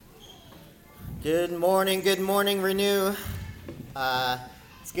Good morning, Renew.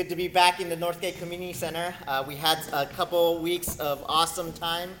 It's good to be back in the Northgate Community Center. We had a couple weeks of awesome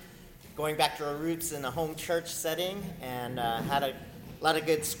time going back to our roots in a home church setting and had a lot of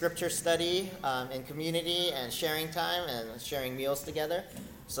good scripture study in community and sharing time and sharing meals together.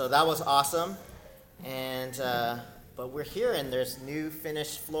 So that was awesome. And but we're here and there's new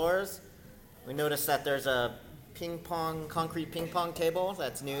finished floors. We noticed that there's a concrete ping pong table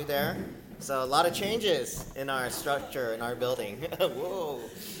that's new there. So a lot of changes in our structure, in our building. Whoa.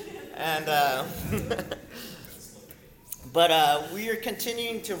 And, but we are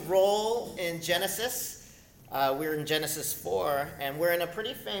continuing to roll in Genesis. We're in Genesis 4, and we're in a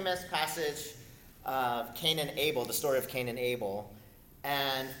pretty famous passage of Cain and Abel, the story of Cain and Abel.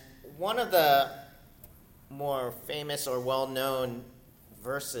 And one of the more famous or well-known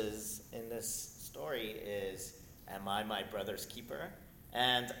verses in this story is, "Am I my brother's keeper?"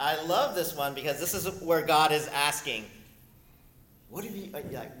 And I love this one because this is where God is asking, "What have you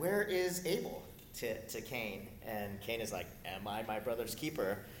like? Where is Abel?" to Cain, and Cain is like, "Am I my brother's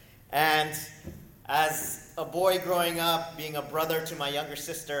keeper?" And as a boy growing up, being a brother to my younger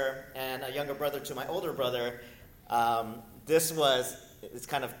sister and a younger brother to my older brother, it's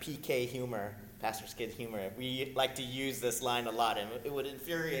kind of PK humor, pastor's kid humor. We like to use this line a lot, and it would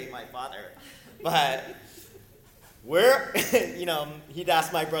infuriate my father, but. He'd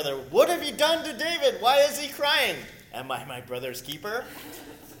ask my brother, "What have you done to David? Why is he crying? Am I my brother's keeper?"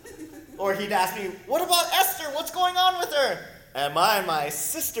 Or he'd ask me, "What about Esther? What's going on with her? Am I my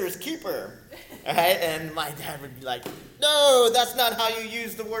sister's keeper?" Right? And my dad would be like, "No, that's not how you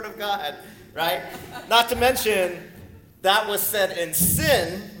use the word of God." Right? Not to mention, that was said in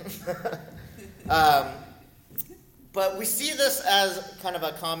sin. But we see this as kind of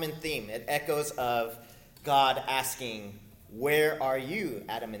a common theme. It echoes of God asking, "Where are you,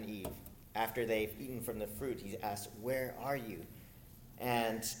 Adam and Eve?" After they've eaten from the fruit, he asks, "Where are you?"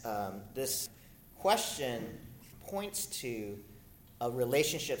 And this question points to a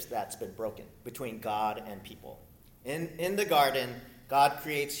relationship that's been broken between God and people. In the garden, God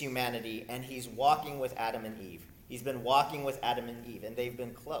creates humanity, and he's walking with Adam and Eve. He's been walking with Adam and Eve, and they've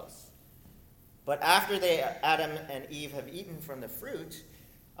been close. But after Adam and Eve have eaten from the fruit,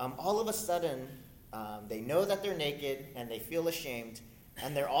 all of a sudden, they know that they're naked and they feel ashamed,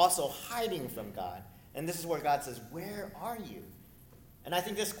 and they're also hiding from God. And this is where God says, "Where are you?" And I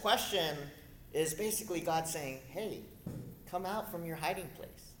think this question is basically God saying, "Hey, come out from your hiding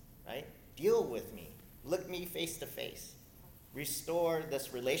place, right? Deal with me. Look me face to face. Restore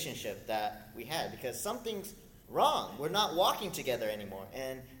this relationship that we had, because something's wrong. We're not walking together anymore,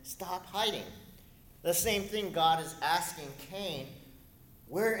 and stop hiding." The same thing God is asking Cain,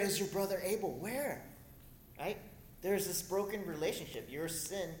 "Where is your brother Abel? Where?" Right? There's this broken relationship. Your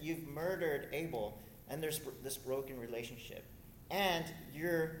sin, you've murdered Abel, and there's this broken relationship. And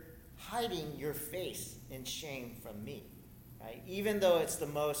you're hiding your face in shame from me. Right? Even though it's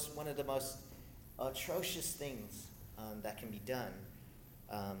one of the most atrocious things that can be done,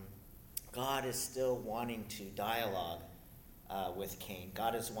 God is still wanting to dialogue with Cain.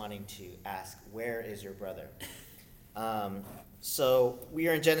 God is wanting to ask, "Where is your brother?" So we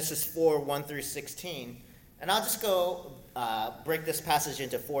are in Genesis 4, 1 through 16. And I'll just go break this passage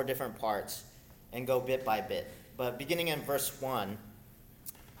into 4 different parts and go bit by bit. But beginning in verse 1,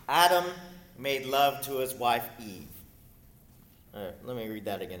 Adam made love to his wife Eve. All right, let me read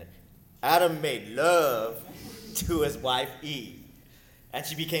that again. Adam made love to his wife Eve, and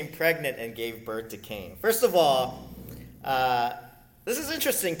she became pregnant and gave birth to Cain. First of all, this is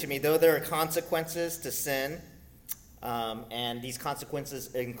interesting to me, though there are consequences to sin. And these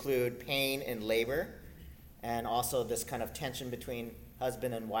consequences include pain and labor, and also this kind of tension between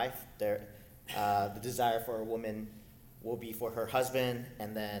husband and wife. The desire for a woman will be for her husband,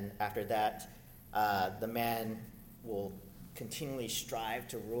 and then after that, the man will continually strive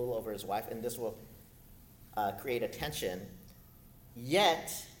to rule over his wife, and this will create a tension.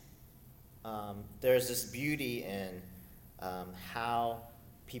 Yet, there's this beauty in how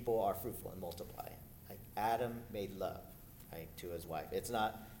people are fruitful and multiply. Adam made love, right, to his wife. It's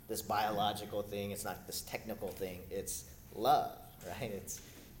not this biological thing. It's not this technical thing. It's love, right?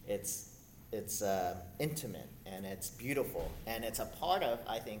 It's intimate, and it's beautiful, and it's a part of,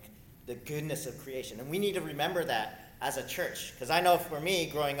 I think, the goodness of creation. And we need to remember that as a church, because I know for me,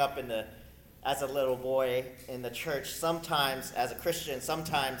 growing up as a little boy in the church, sometimes as a Christian,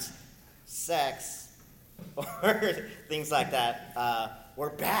 sometimes sex or things like that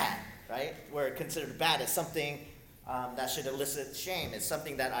were bad. Right? Were considered bad. It's something that should elicit shame. It's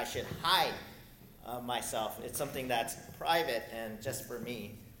something that I should hide myself. It's something that's private and just for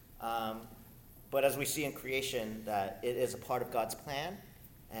me. But as we see in creation, that it is a part of God's plan,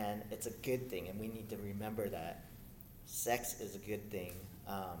 and it's a good thing, and we need to remember that sex is a good thing.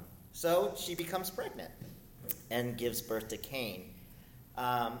 So she becomes pregnant and gives birth to Cain.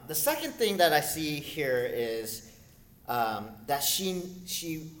 The second thing that I see here is that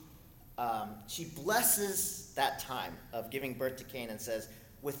she blesses that time of giving birth to Cain and says,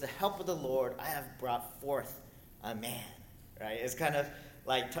 "With the help of the Lord, I have brought forth a man." Right? It's kind of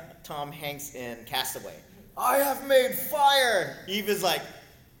like Tom Hanks in Castaway. "I have made fire." Eve is like,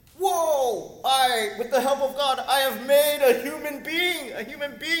 "Whoa! With the help of God, I have made a human being. A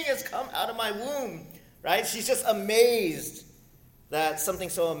human being has come out of my womb." Right? She's just amazed that something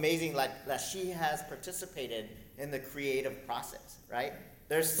so amazing like that she has participated in the creative process. Right?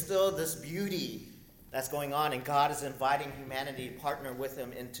 There's still this beauty that's going on, and God is inviting humanity to partner with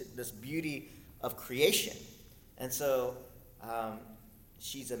him into this beauty of creation. And so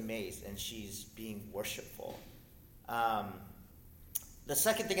she's amazed, and she's being worshipful. The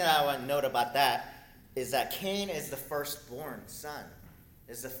second thing that I want to note about that is that Cain is the firstborn son,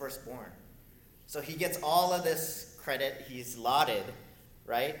 is the firstborn. So he gets all of this credit. He's lauded,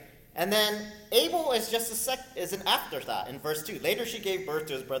 right? And then Abel is just is an afterthought in verse 2. Later she gave birth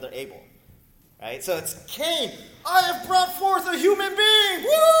to his brother Abel. Right? So it's Cain, "I have brought forth a human being.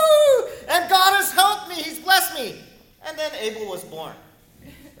 Woo! And God has helped me. He's blessed me." And then Abel was born.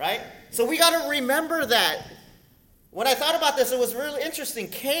 Right? So we got to remember that. When I thought about this, it was really interesting.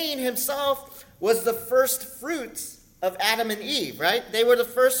 Cain himself was the first fruits of Adam and Eve, right? They were the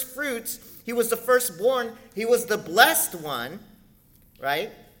first fruits. He was the firstborn. He was the blessed one,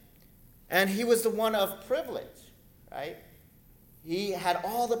 right? And he was the one of privilege, right? He had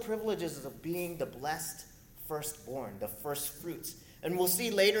all the privileges of being the blessed firstborn, the first fruits. And we'll see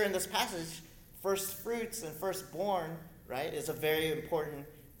later in this passage, first fruits and firstborn, right, is a very important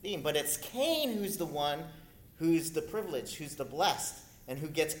theme. But it's Cain who's the one who's the privileged, who's the blessed, and who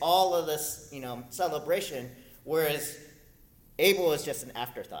gets all of this, celebration, whereas Abel is just an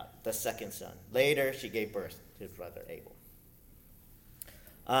afterthought, the second son. Later, she gave birth to his brother Abel.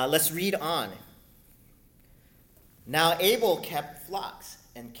 Let's read on. "Now Abel kept flocks,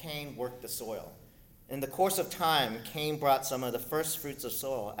 and Cain worked the soil. In the course of time, Cain brought some of the first fruits of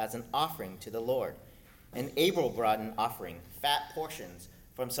soil as an offering to the Lord, and Abel brought an offering, fat portions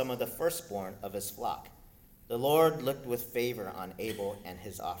from some of the firstborn of his flock. The Lord looked with favor on Abel and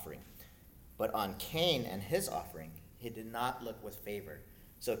his offering, but on Cain and his offering he did not look with favor.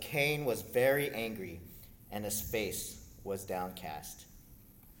 So Cain was very angry, and his face was downcast."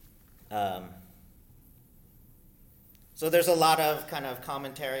 So there's a lot of kind of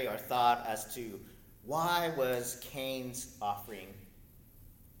commentary or thought as to why was Cain's offering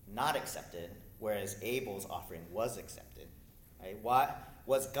not accepted, whereas Abel's offering was accepted. Right? Why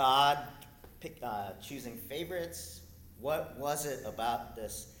was God choosing favorites? What was it about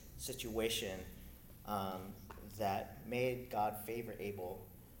this situation that made God favor Abel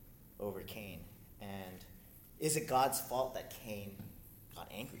over Cain? And is it God's fault that Cain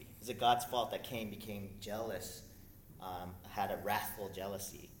got angry? Is it God's fault that Cain became jealous, had a wrathful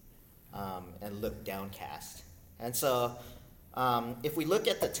jealousy, and looked downcast? And so if we look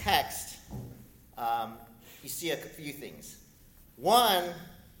at the text, you see a few things. One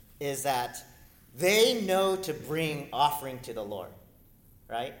is that they know to bring offering to the Lord,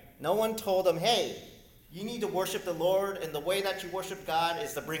 right? No one told them, "Hey, you need to worship the Lord, and the way that you worship God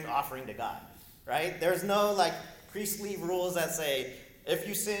is to bring offering to God," right? There's no priestly rules that say, if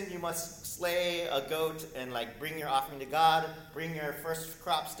you sin, you must slay a goat and bring your offering to God, bring your first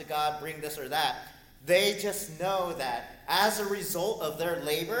crops to God, bring this or that. They just know that as a result of their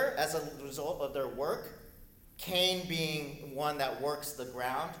labor, as a result of their work, Cain being one that works the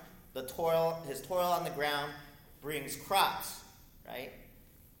ground, his toil on the ground brings crops, right?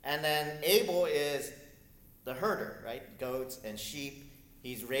 And then Abel is the herder, right? Goats and sheep.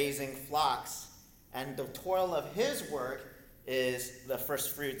 He's raising flocks. And the toil of his work is the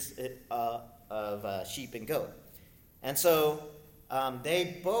first fruits of sheep and goat. And so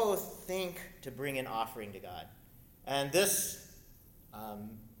they both think to bring an offering to God. And this,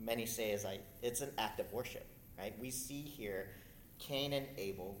 many say, is it's an act of worship, right? We see here Cain and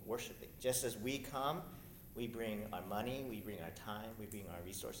Abel worshiping. Just as we come, we bring our money, we bring our time, we bring our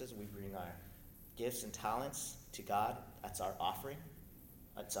resources, we bring our gifts and talents to God. That's our offering.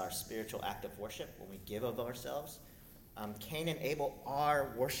 That's our spiritual act of worship when we give of ourselves. Cain and Abel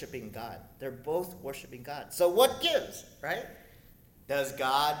are worshiping God. They're both worshiping God. So what gives, right? Does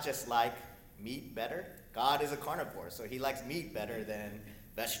God just like meat better? God is a carnivore, so he likes meat better than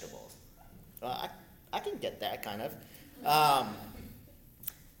vegetables. Well, I can get that kind of.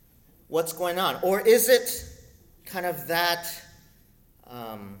 what's going on? Or is it kind of that,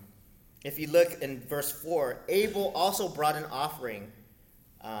 if you look in verse 4, Abel also brought an offering.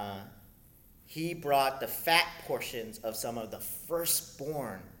 He brought the fat portions of some of the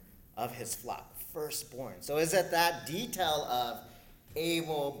firstborn of his flock. Firstborn. So is it that detail of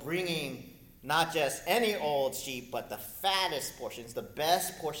Abel bringing not just any old sheep, but the fattest portions, the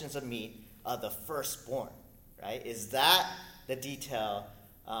best portions of meat of the firstborn, right? Is that the detail?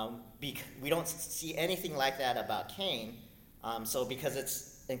 We don't see anything like that about Cain. So because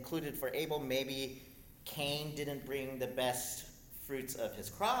it's included for Abel, maybe Cain didn't bring the best fruits of his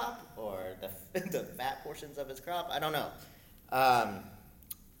crop or the fat portions of his crop. I don't know.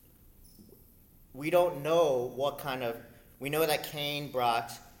 We don't know what kind of... We know that Cain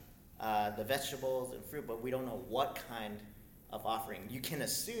brought the vegetables and fruit, but we don't know what kind of offering. You can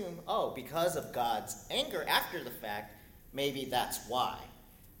assume, because of God's anger after the fact, maybe that's why.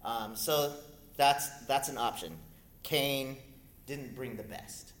 So that's an option. Cain didn't bring the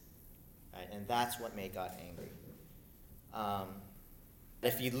best, right? And that's what made God angry.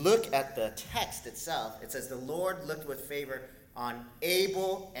 If you look at the text itself, it says the Lord looked with favor on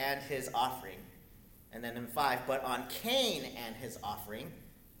Abel and his offering. And then in 5, but on Cain and his offering,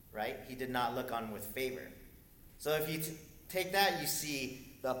 right, he did not look on with favor. So if you take that, you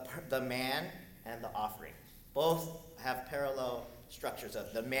see the man and the offering. Both have parallel structures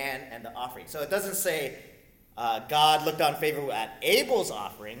of the man and the offering. So it doesn't say God looked on favor at Abel's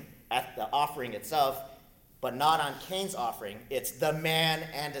offering, at the offering itself, but not on Cain's offering. It's the man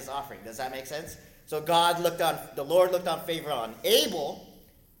and his offering. Does that make sense? So the Lord looked on favor on Abel,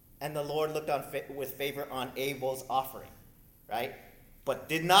 and the Lord looked on with favor on Abel's offering, right? But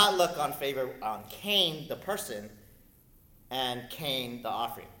did not look on favor on Cain, the person, and Cain, the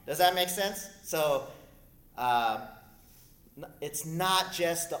offering. Does that make sense? So it's not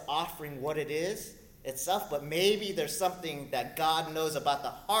just the offering, what it is itself, but maybe there's something that God knows about the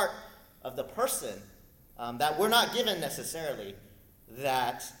heart of the person that we're not given necessarily,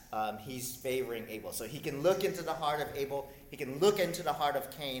 that he's favoring Abel. So he can look into the heart of Abel, he can look into the heart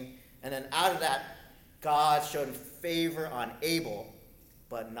of Cain, and then out of that, God showed favor on Abel,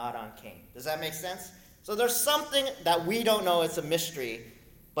 but not on Cain. Does that make sense? So there's something that we don't know, it's a mystery,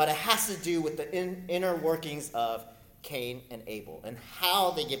 but it has to do with the inner workings of Cain and Abel and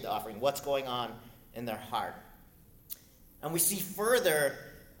how they give the offering, what's going on in their heart. And we see further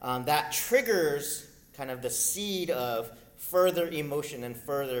that triggers kind of the seed of further emotion and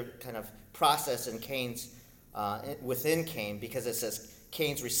further kind of process in Cain's, within Cain, because it says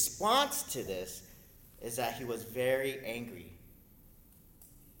Cain's response to this is that he was very angry.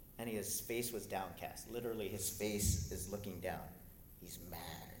 And his face was downcast. Literally, his face is looking down. He's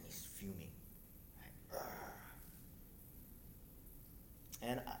mad and he's fuming. Right?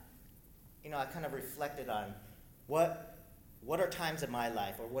 And, I kind of reflected on what are times in my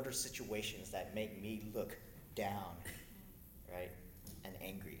life, or what are situations that make me look down, right, and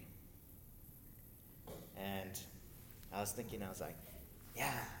angry. And I was thinking,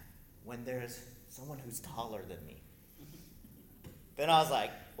 when there's someone who's taller than me. Then I was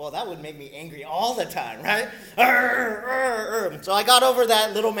like, well, that would make me angry all the time, right? So I got over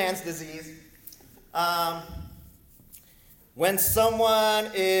that little man's disease. When someone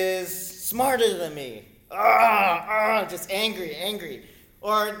is smarter than me, just angry.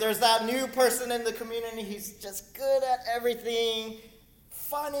 Or there's that new person in the community, he's just good at everything,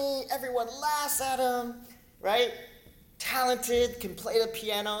 funny, everyone laughs at him, right? Talented, can play the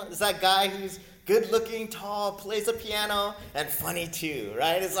piano. There's that guy who's good-looking, tall, plays the piano, and funny too,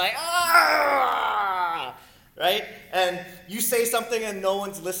 right? It's like, right? And you say something and no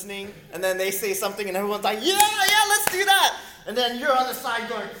one's listening, and then they say something and everyone's like, yeah, let's do that. And then you're on the side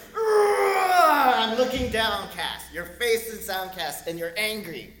going, and looking downcast. Your face is downcast, and you're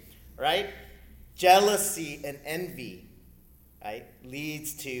angry, right? Jealousy and envy, right,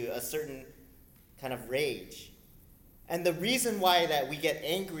 leads to a certain kind of rage. And the reason why that we get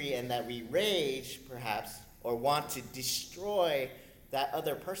angry and that we rage, perhaps, or want to destroy that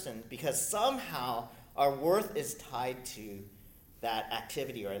other person, because somehow our worth is tied to that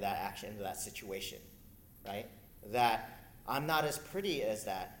activity or that action or that situation, right? That I'm not as pretty as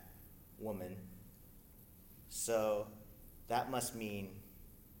that woman, so that must mean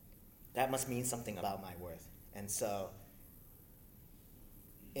something about my worth. And so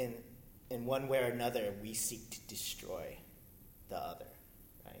in one way or another, we seek to destroy the other,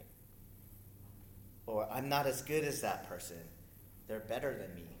 right? Or I'm not as good as that person. They're better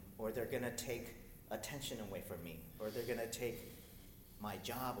than me. Or they're going to take attention away from me. Or they're going to take my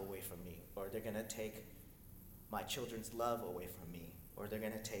job away from me. Or they're going to take my children's love away from me. Or they're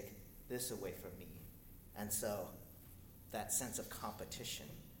going to take this away from me. And so that sense of competition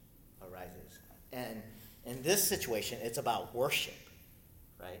arises. And in this situation, it's about worship,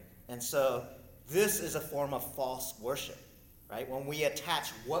 right? And so this is a form of false worship, right? When we attach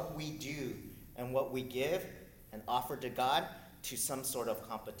what we do and what we give and offer to God to some sort of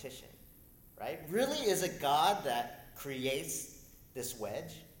competition, right? Really, is it God that creates this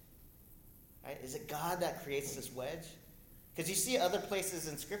wedge? Right? Is it God that creates this wedge? Because you see other places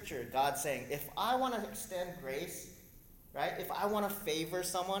in Scripture, God saying, if I want to extend grace, right? If I want to favor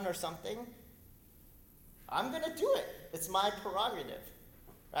someone or something, I'm going to do it. It's my prerogative,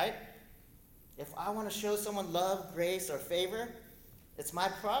 right? If I want to show someone love, grace, or favor, it's my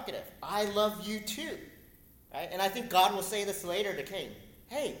prerogative. I love you too, right? And I think God will say this later to Cain.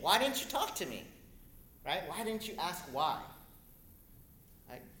 Hey, why didn't you talk to me? Right? Why didn't you ask why?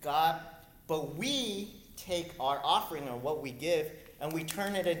 Right? God, but we take our offering or what we give and we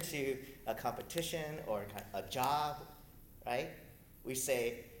turn it into a competition or a job, right? We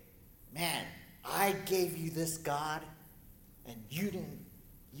say, man, I gave you this, God, and you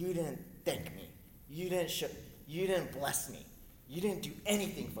didn't thank me. You didn't bless me. You didn't do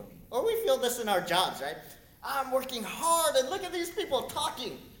anything for me. Or we feel this in our jobs, right? I'm working hard, and look at these people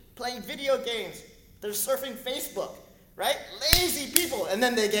talking, playing video games. They're surfing Facebook, right? Lazy people, and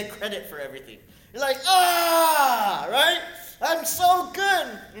then they get credit for everything. You're like, right? I'm so good.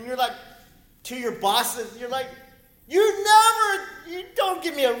 And you're like, to your bosses, you're like, you don't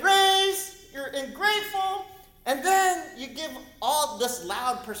give me a raise. You're ingrateful. And then you give all this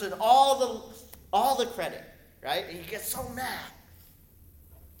loud person all the credit, right? And you get so mad.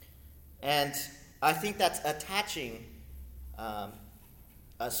 And I think that's attaching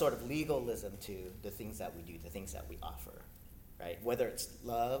a sort of legalism to the things that we do, the things that we offer, right? Whether it's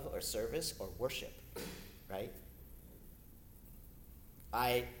love or service or worship, right?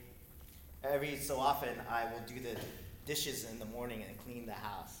 Every so often, I will do the dishes in the morning and clean the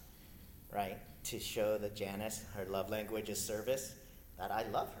house, right? To show that Janice, her love language is service, that I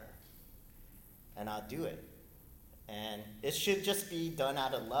love her. And I'll do it. And it should just be done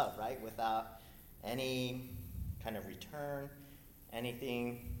out of love, right? Without any kind of return,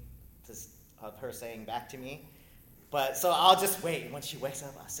 anything of her saying back to me. But so I'll just wait. When she wakes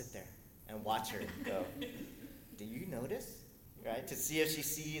up, I'll sit there and watch her go, do you notice? Right? To see if she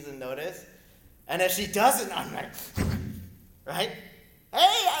sees and notice. And if she doesn't, I'm like, right? Hey,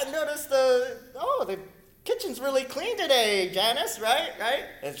 I noticed the kitchen's really clean today, Janice, right? Right?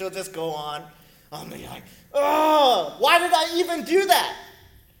 And she'll just go on. I'll be like, oh, why did I even do that?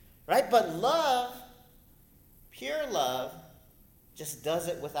 Right? But love, pure love, just does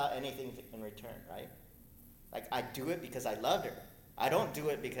it without anything in return, right? Like, I do it because I loved her. I don't do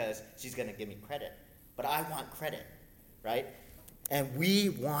it because she's going to give me credit. But I want credit, right? And we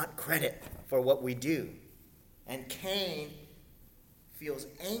want credit for what we do. And Cain feels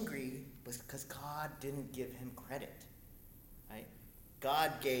angry because God didn't give him credit, right?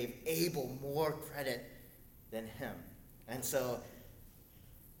 God gave Abel more credit than him. And so,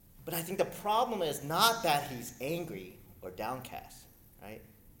 but I think the problem is not that he's angry or downcast, right?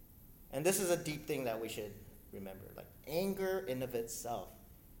 And this is a deep thing that we should remember. Like, anger in of itself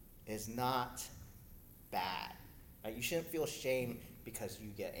is not bad, right? You shouldn't feel shame because you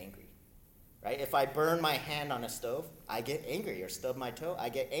get angry, right? If I burn my hand on a stove, I get angry, or stub my toe, I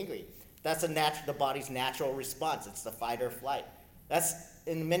get angry. That's the body's natural response. It's the fight or flight. That's,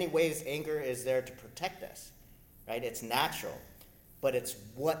 in many ways, anger is there to protect us, right? It's natural, but it's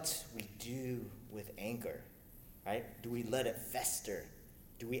what we do with anger, right? Do we let it fester?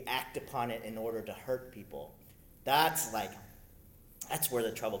 Do we act upon it in order to hurt people? That's where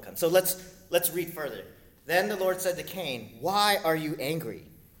the trouble comes. So let's read further. Then the Lord said to Cain, why are you angry?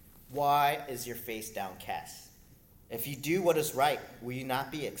 Why is your face downcast? If you do what is right, will you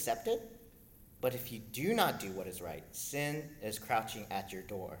not be accepted? But if you do not do what is right, sin is crouching at your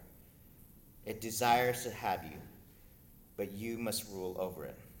door. It desires to have you, but you must rule over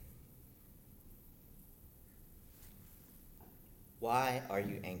it. Why are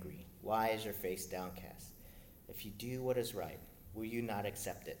you angry? Why is your face downcast? If you do what is right, will you not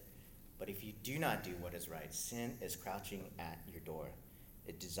accept it? But if you do not do what is right, sin is crouching at your door.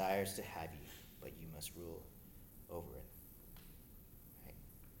 It desires to have you, but you must rule over it. Right?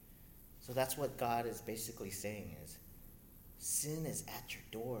 So that's what God is basically saying is, sin is at your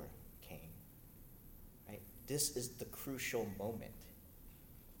door, Cain. Right? This is the crucial moment.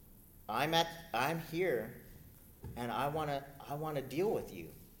 I'm here, and I want to deal with you.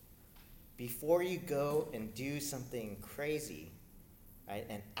 Before you go and do something crazy, right,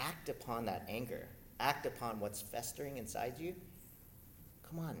 and act upon that anger, act upon what's festering inside you,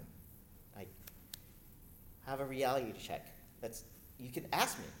 come on, have a reality check. You can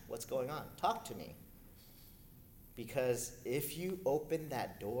ask me what's going on. Talk to me. Because if you open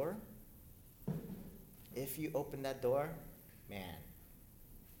that door, man,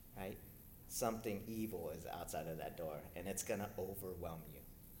 right? Something evil is outside of that door, and it's going to overwhelm you,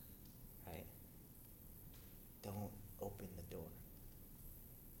 right? Don't open the door.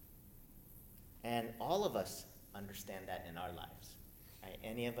 And all of us understand that in our lives, right?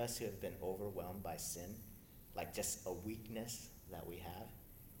 Any of us who have been overwhelmed by sin, like just a weakness that we have,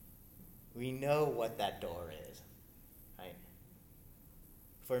 we know what that door is, right?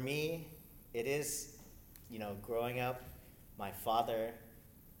 For me, it is, growing up, my father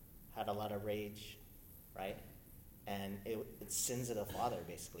had a lot of rage, right? And it's sins of the father,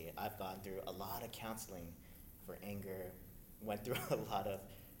 basically. I've gone through a lot of counseling for anger, went through a lot of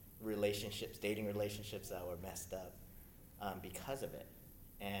dating relationships that were messed up because of it.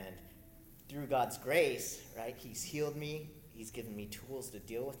 And through God's grace, right, he's healed me. He's given me tools to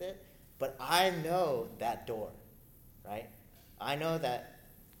deal with it. But I know that door, right? I know that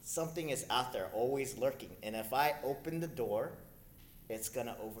something is out there always lurking. And if I open the door, it's going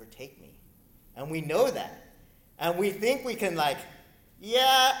to overtake me. And we know that. And we think we can I'll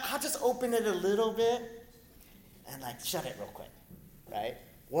just open it a little bit and shut it real quick, right?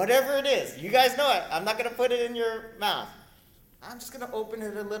 Whatever it is, you guys know it. I'm not going to put it in your mouth. I'm just going to open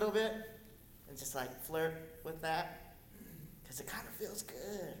it a little bit and just flirt with that because it kind of feels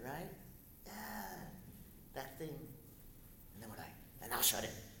good, right? Yeah, that thing. And then and I'll shut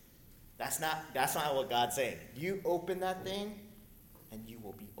it. That's not what God's saying. You open that thing and you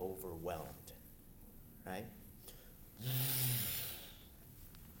will be overwhelmed, right?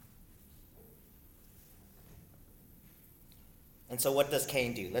 And so what does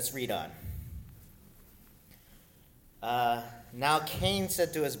Cain do? Let's read on. Now Cain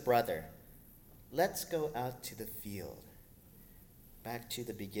said to his brother, let's go out to the field. Back to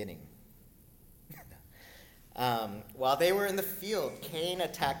the beginning. While they were in the field, Cain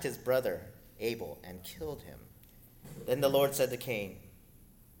attacked his brother Abel and killed him. Then the Lord said to Cain,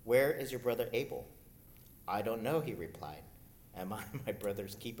 where is your brother Abel? I don't know, he replied. Am I my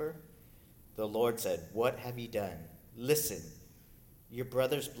brother's keeper? The Lord said, what have you done? Listen, your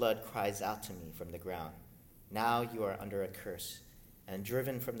brother's blood cries out to me from the ground. Now you are under a curse and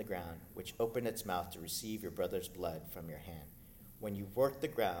driven from the ground, which opened its mouth to receive your brother's blood from your hand. When you work the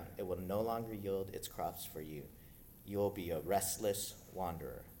ground, it will no longer yield its crops for you. You will be a restless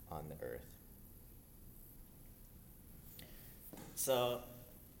wanderer on the earth. So,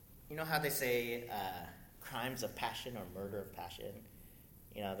 you know how they say crimes of passion or murder of passion?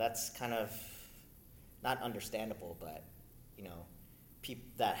 That's kind of not understandable, but,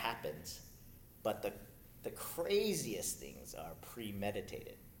 that happens. But the craziest things are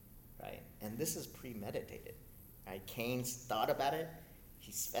premeditated, right? And this is premeditated, right? Cain's thought about it,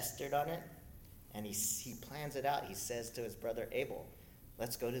 he's festered on it, and he plans it out. He says to his brother Abel,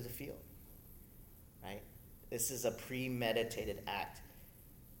 let's go to the field, right? This is a premeditated act,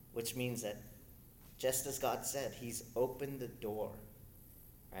 which means that just as God said, he's opened the door,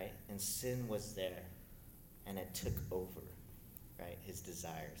 right? And sin was there, and it took over, right? His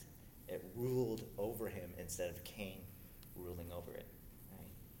desires. It ruled over him instead of Cain ruling over it, right?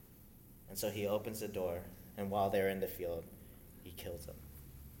 And so he opens the door, and while they're in the field, he kills them.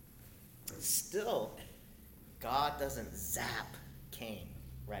 Still, God doesn't zap Cain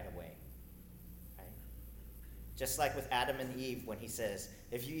right away, right? Just like with Adam and Eve when he says,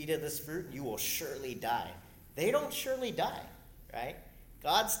 if you eat of this fruit, you will surely die. They don't surely die, right?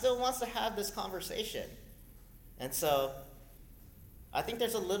 God still wants to have this conversation. And so I think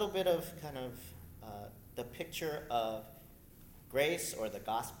there's a little bit of kind of the picture of grace or the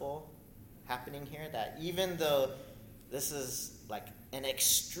gospel happening here, that even though this is an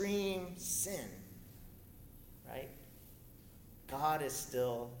extreme sin, right? God is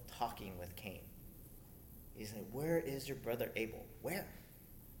still talking with Cain. He's saying, where is your brother Abel? Where?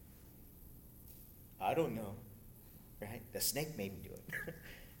 I don't know, right? The snake made me do it.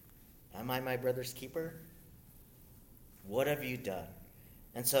 Am I my brother's keeper? What have you done?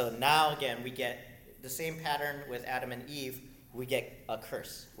 And so now again, we get the same pattern with Adam and Eve. We get a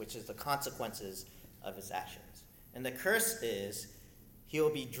curse, which is the consequences of his actions. And the curse is he will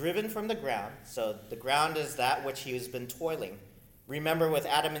be driven from the ground. So the ground is that which he has been toiling. Remember with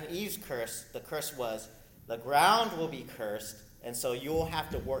Adam and Eve's curse, the curse was the ground will be cursed, and so you'll have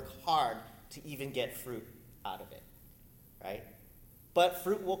to work hard to even get fruit out of it, right? But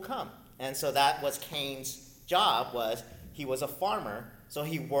fruit will come. And so that was Cain's job, was he was a farmer, so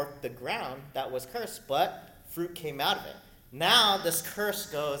he worked the ground that was cursed, but fruit came out of it. Now this curse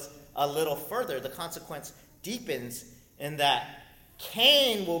goes a little further. The consequence deepens in that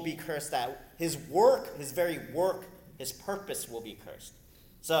Cain will be cursed, that his work, his very work, his purpose will be cursed.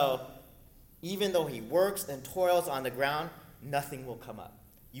 So even though he works and toils on the ground, nothing will come up.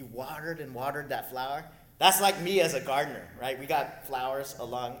 You watered and watered that flower. That's like me as a gardener, right? We got flowers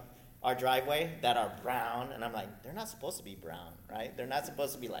along our driveway that are brown, and I'm like, they're not supposed to be brown, right? They're not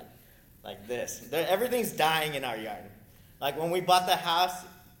supposed to be like this. Everything's dying in our yard. Like when we bought the house,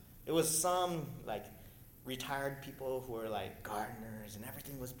 it was some like retired people who were like gardeners, and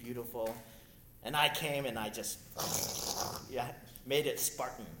everything was beautiful. And I came and I just made it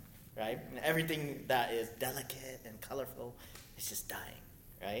Spartan, right? And everything that is delicate and colorful is just dying,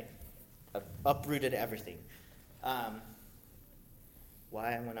 right? Uprooted everything.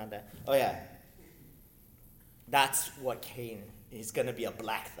 Why I went on that? Oh yeah, that's what Cain. He's going to be a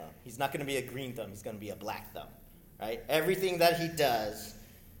black thumb. He's not going to be a green thumb. He's going to be a black thumb, right? Everything that he does,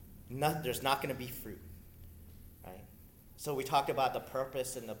 there's not going to be fruit, right? So we talked about the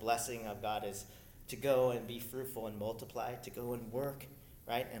purpose and the blessing of God is to go and be fruitful and multiply, to go and work,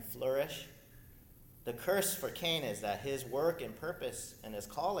 right, and flourish. The curse for Cain is that his work and purpose and his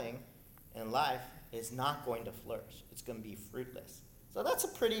calling in life is not going to flourish. It's going to be fruitless. So that's a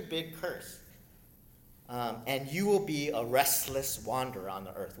pretty big curse. And you will be a restless wanderer on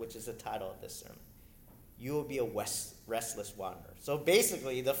the earth, which is the title of this sermon. You will be a restless wanderer. So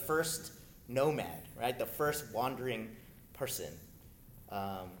basically, the first nomad, right? The first wandering person.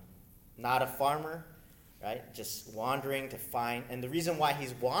 Not a farmer, right? Just wandering to find. And the reason why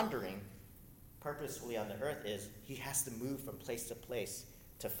he's wandering purposefully on the earth is he has to move from place to place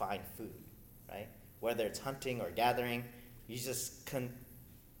to find food, right? Whether it's hunting or gathering, he's just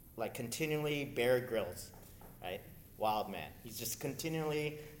continually Bear Grylls, right? Wild man. He's just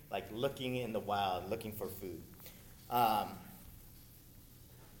continually like looking in the wild, looking for food.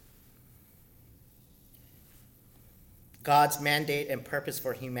 God's mandate and purpose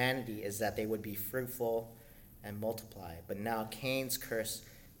for humanity is that they would be fruitful and multiply. But now Cain's curse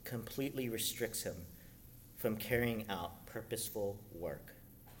completely restricts him from carrying out purposeful work.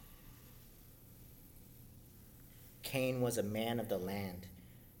 Cain was a man of the land,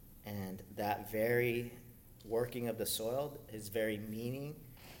 and that very working of the soil, his very meaning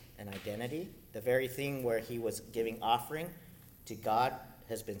and identity, the very thing where he was giving offering to God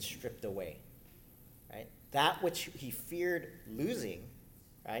has been stripped away, right? That which he feared losing,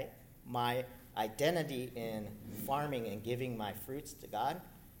 right? My identity in farming and giving my fruits to God,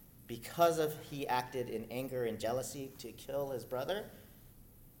 because of he acted in anger and jealousy to kill his brother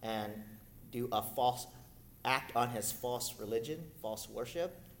and do a false act on his false religion, false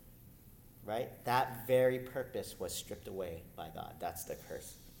worship, right? That very purpose was stripped away by God. That's the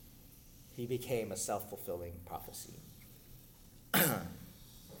curse. He became a self-fulfilling prophecy.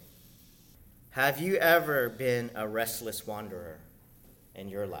 Have you ever been a restless wanderer in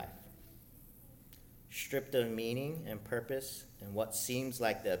your life? Stripped of meaning and purpose and what seems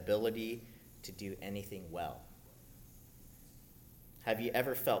like the ability to do anything well? Have you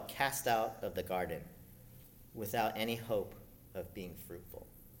ever felt cast out of the garden without any hope of being fruitful?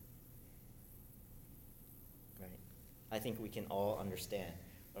 Right? I think we can all understand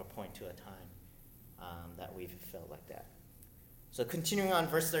or point to a time that we've felt like that. So continuing on,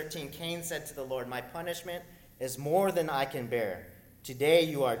 verse 13, Cain said to the Lord, "My punishment is more than I can bear. Today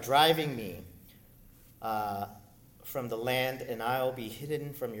you are driving me from the land, and I will be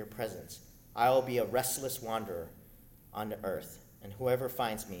hidden from your presence. I will be a restless wanderer on the earth, and whoever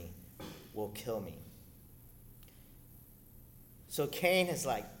finds me will kill me." So Cain is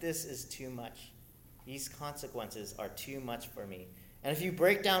like, this is too much. These consequences are too much for me. And if you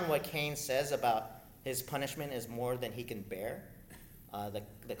break down what Cain says about his punishment is more than he can bear,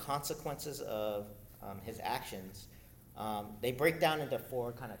 the consequences of his actions, they break down into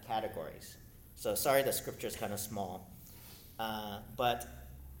 4 kind of categories. So sorry the scripture is kind of small. But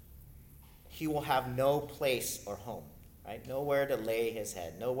he will have no place or home, right? Nowhere to lay his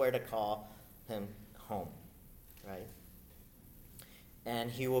head, nowhere to call him home, right?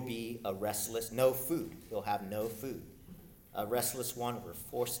 And he will be a restless, no food. He'll have no food. A restless wanderer,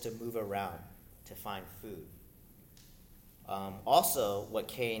 forced to move around to find food. Also, what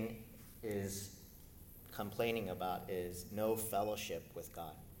Cain is complaining about is no fellowship with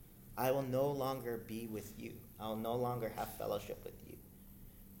God. I will no longer be with you. I will no longer have fellowship with you.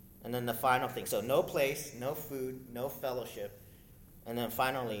 And then the final thing. So no place, no food, no fellowship. And then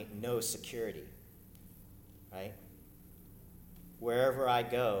finally, no security. Right? Wherever I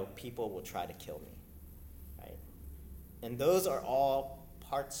go, people will try to kill me. Right? And those are all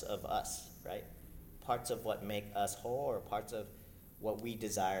parts of us, right? Parts of what make us whole, or parts of what we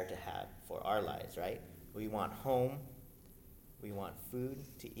desire to have for our lives, right? We want home. We want food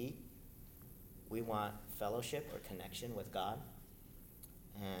to eat. We want fellowship or connection with God.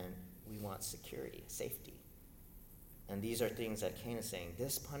 And we want security, safety. And these are things that Cain is saying,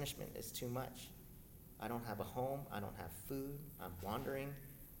 this punishment is too much. I don't have a home. I don't have food. I'm wandering.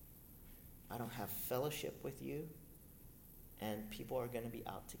 I don't have fellowship with you. And people are going to be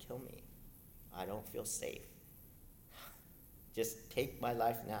out to kill me. I don't feel safe. Just take my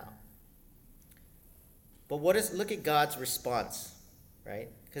life now. But look at God's response, right?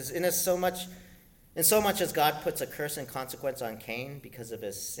 Because in so much as God puts a curse and consequence on Cain because of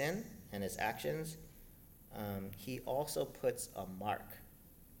his sin and his actions, he also puts a mark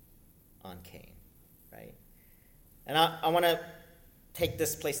on Cain, right? And I want to take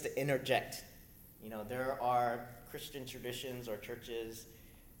this place to interject. There are Christian traditions or churches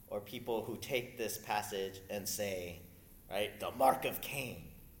or people who take this passage and say, right, the mark of Cain,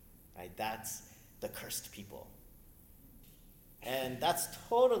 right? That's the cursed people. And that's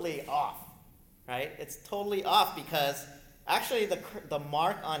totally off, right? It's totally off because actually the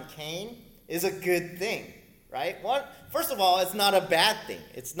mark on Cain is a good thing, right? First of all, it's not a bad thing.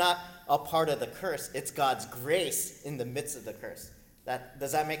 It's not a part of the curse. It's God's grace in the midst of the curse.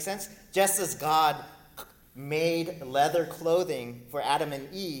 Does that make sense? Just as God made leather clothing for Adam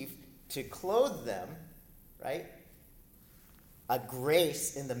and Eve to clothe them, right? A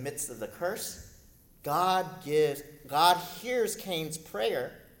grace in the midst of the curse. God hears Cain's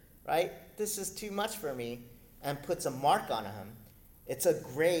prayer, right? This is too much for me, and puts a mark on him. It's a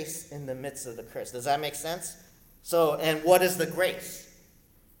grace in the midst of the curse. Does that make sense? So, and what is the grace?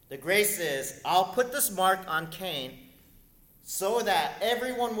 The grace is, I'll put this mark on Cain so that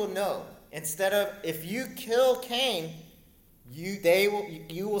everyone will know. Instead of, if you kill Cain,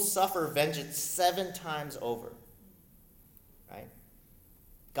 you will suffer vengeance 7 times over. Right?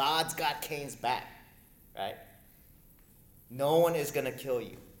 God's got Cain's back. Right? No one is going to kill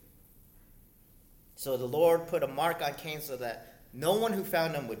you. So the Lord put a mark on Cain so that no one who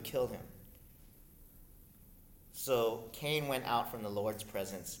found him would kill him. So Cain went out from the Lord's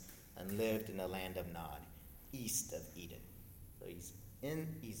presence and lived in the land of Nod, east of Eden. So he's in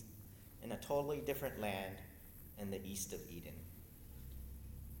a totally different land in the east of Eden.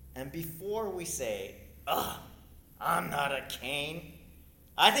 And before we say, I'm not a Cain,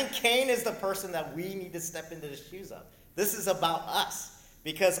 I think Cain is the person that we need to step into the shoes of. This is about us,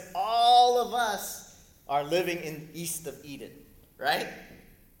 because all of us are living in east of Eden, right?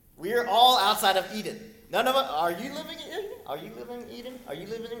 We are all outside of Eden. None of us, are you living in Eden? Are you living in Eden? Are you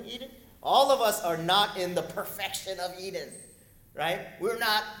living in Eden? All of us are not in the perfection of Eden, right? We're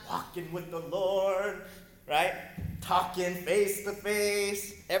not walking with the Lord, right? Talking face to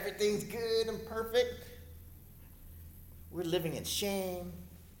face. Everything's good and perfect. We're living in shame.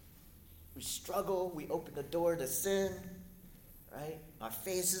 We struggle. We open the door to sin, right? Our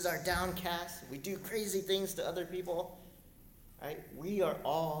faces are downcast. We do crazy things to other people, right? We are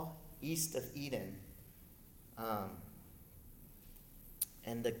all east of Eden.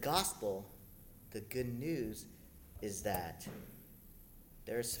 And the gospel, the good news, is that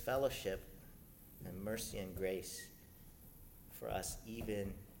there's fellowship and mercy and grace for us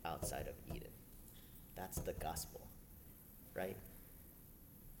even outside of Eden. That's the gospel, right?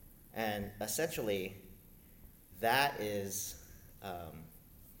 And essentially, that is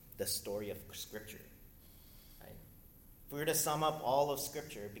the story of Scripture, right? If we were to sum up all of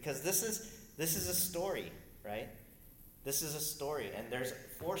Scripture, because this is a story, right? This is a story, and there's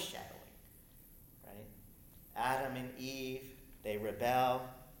foreshadowing, right? Adam and Eve, they rebel,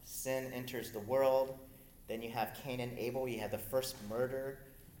 sin enters the world. Then you have Cain and Abel. You have the first murder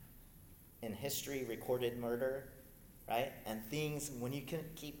in history, recorded murder, right? And things, when you can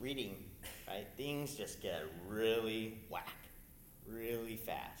keep reading, right, things just get really whack, really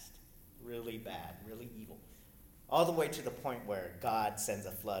fast, really bad, really evil. All the way to the point where God sends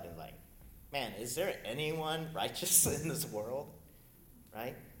a flood and like, man, is there anyone righteous in this world,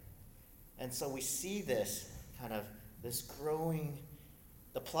 right? And so we see this kind of, this growing,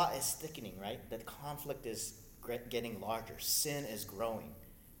 the plot is thickening, right? The conflict is getting larger. Sin is growing,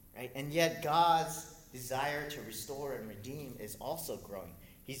 right? And yet God's desire to restore and redeem is also growing.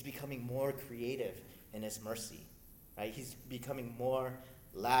 He's becoming more creative in his mercy, right? He's becoming more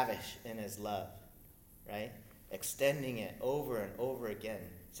lavish in his love, right? Extending it over and over again,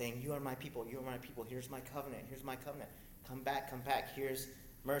 saying, you are my people, here's my covenant, come back, here's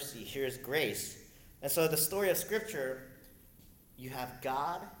mercy, here's grace. And so the story of Scripture, you have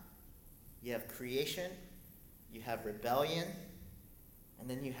God, you have creation, you have rebellion, and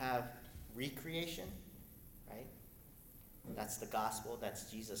then you have recreation, right? That's the gospel, that's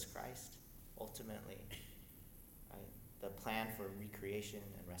Jesus Christ, ultimately, right? The plan for recreation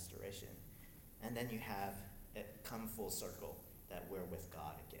and restoration. And then you have it come full circle that we're with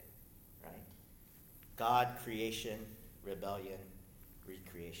God again, right? God, creation, rebellion,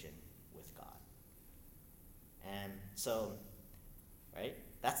 recreation with God. And so, right,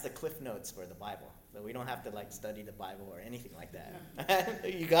 that's the cliff notes for the Bible. So we don't have to study the Bible or anything like that.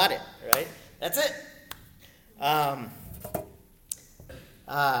 You got it, right? That's it.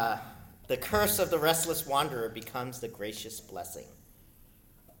 The curse of the restless wanderer becomes the gracious blessing.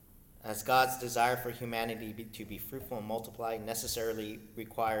 As God's desire for humanity to be fruitful and multiply necessarily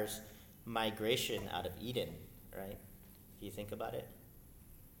requires migration out of Eden, right? Do you think about it?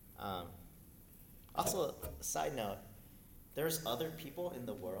 Also, a side note, there's other people in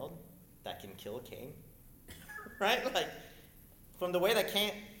the world that can kill Cain, right? From the way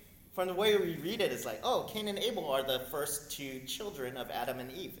we read it, it's Cain and Abel are the first two children of Adam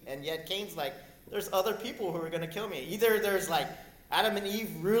and Eve, and yet Cain's there's other people who are going to kill me. Either there's Adam and Eve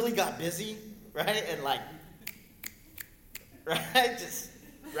really got busy, right, and right, just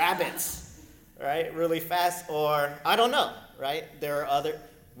rabbits, right, really fast, or I don't know, right? There are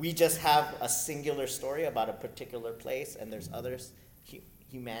we just have a singular story about a particular place, and there's others,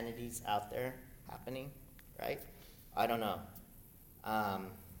 humanities out there happening, right? I don't know.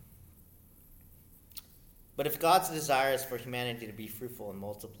 But if God's desire is for humanity to be fruitful and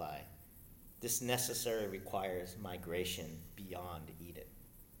multiply, this necessarily requires migration beyond Eden,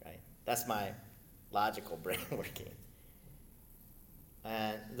 right? That's my logical brain working.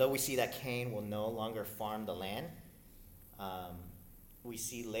 And though we see that Cain will no longer farm the land, we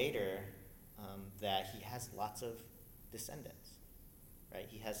see later that he has lots of descendants, right?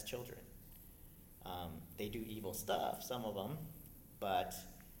 He has children. They do evil stuff, some of them, but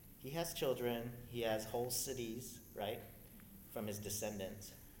he has children. He has whole cities, right, from his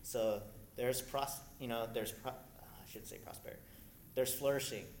descendants. So there's prosperity. There's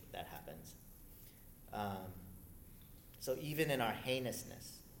flourishing that happens. So even in our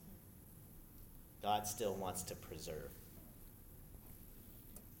heinousness, God still wants to preserve.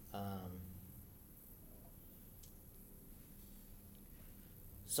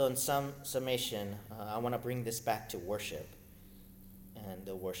 So in summation, I want to bring this back to worship and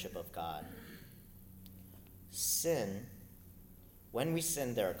the worship of God. When we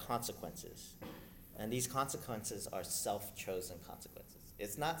sin, there are consequences. And these consequences are self-chosen consequences.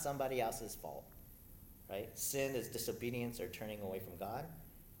 It's not somebody else's fault, right? Sin is disobedience or turning away from God.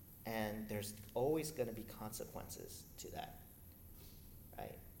 And there's always going to be consequences to that,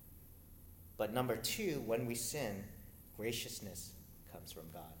 right? But number two, when we sin, graciousness comes from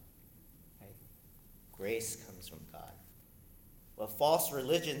God, right? Grace comes from God. Well, false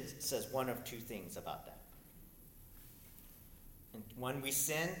religion says one of two things about that. And when we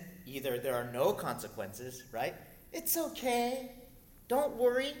sin, either there are no consequences, right? It's okay. Don't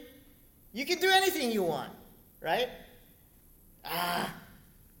worry. You can do anything you want, right?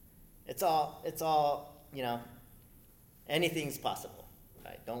 It's all, anything's possible,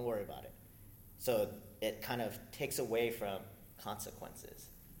 right? Don't worry about it. So it kind of takes away from consequences.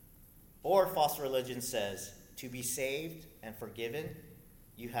 Or false religion says, to be saved and forgiven,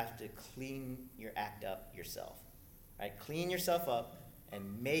 you have to clean your act up yourself. Right? Clean yourself up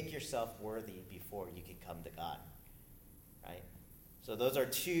and make yourself worthy before you can come to God. Right? So those are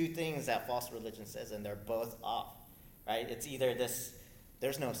two things that false religion says, and they're both off. Right? It's either this,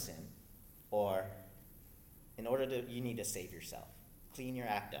 there's no sin, or you need to save yourself. Clean your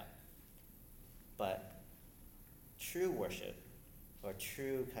act up. But true worship, or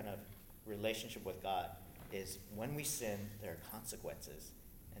true kind of relationship with God, is when we sin, there are consequences.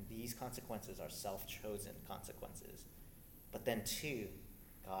 And these consequences are self-chosen consequences. But then, too,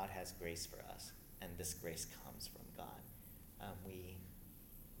 God has grace for us. And this grace comes from God. We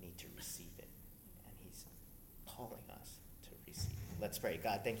need to receive it. And he's calling us to receive it. Let's pray.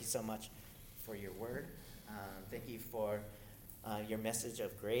 God, thank you so much for your word. Thank you for your message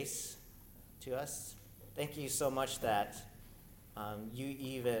of grace to us. Thank you so much that you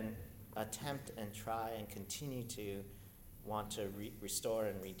even attempt and try and continue to want to restore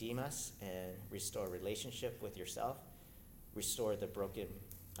and redeem us and restore relationship with yourself, restore the broken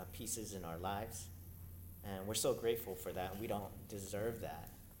pieces in our lives. And we're so grateful for that. We don't deserve that.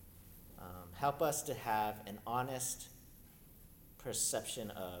 Help us to have an honest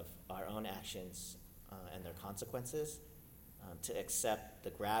perception of our own actions and their consequences, to accept the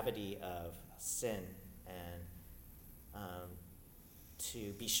gravity of sin, and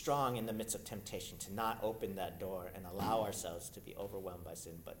to be strong in the midst of temptation, to not open that door and allow ourselves to be overwhelmed by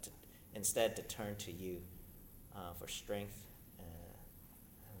sin, but instead to turn to you for strength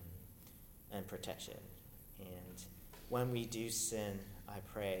and protection. And when we do sin, I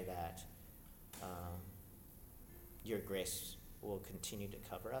pray that your grace will continue to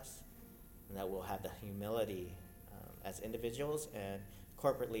cover us, and that we'll have the humility as individuals and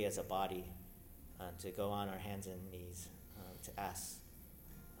corporately as a body to go on our hands and knees to ask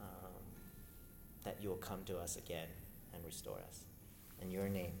that you will come to us again and restore us. In your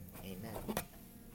name, amen.